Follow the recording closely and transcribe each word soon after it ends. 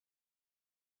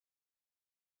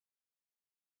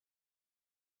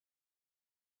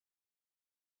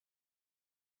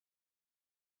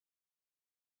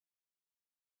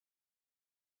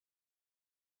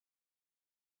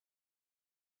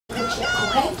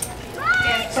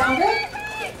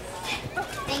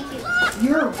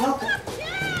welcome.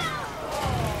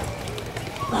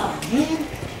 Oh, man.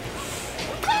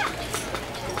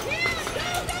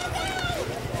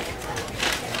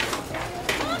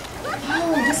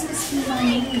 Oh, this must be my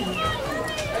name.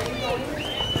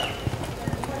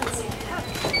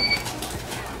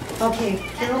 Okay,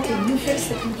 Carol, can you fix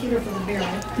the computer for the barrel?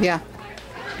 Yeah.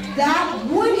 That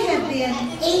would have been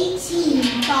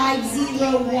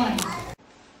 18501.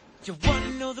 You wanna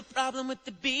know the problem with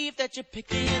the beef that you're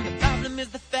picking? The problem is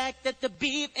the fact that the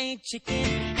beef ain't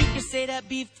chicken. You can say that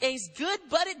beef tastes good,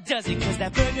 but it doesn't, cause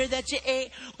that burger that you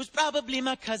ate was probably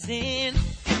my cousin.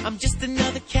 I'm just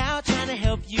another cow trying to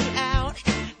help you out.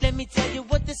 Let me tell you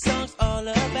what this song's all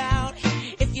about.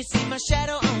 If you see my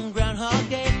shadow on Groundhog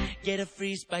Day, get a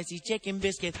free spicy chicken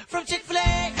biscuit from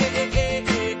Chick-fil-A.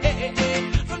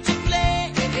 From Chick-fil-A. From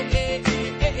Chick-fil-A.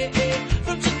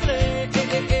 From Chick-fil-A.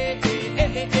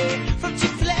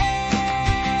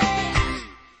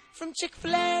 From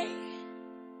Chick-fil-A.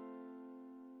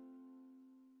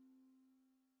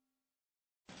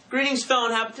 Greetings, fellow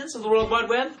inhabitants of the World Wide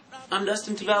Web. I'm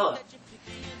Dustin Tavella.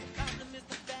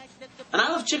 And I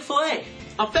love Chick-fil-A.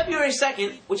 On February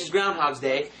 2nd, which is Groundhog's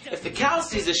Day, if the cow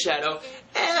sees a shadow,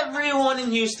 everyone in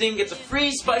Houston gets a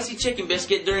free spicy chicken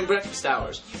biscuit during breakfast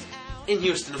hours. In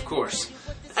Houston, of course.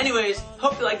 Anyways,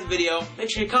 hope you liked the video.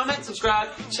 Make sure you comment, subscribe,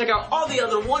 check out all the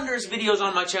other wondrous videos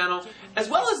on my channel, as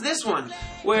well as this one,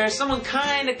 where someone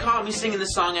kinda caught me singing the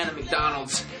song at a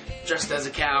McDonald's, dressed as a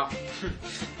cow.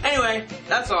 Anyway,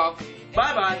 that's all.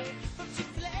 Bye-bye.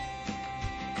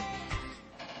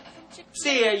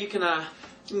 See ya, you can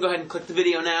go ahead and click the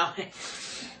video now.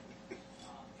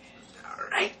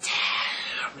 Alright.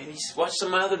 Maybe just watch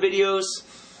some of my other videos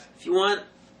if you want.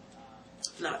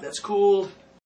 If not, that's cool.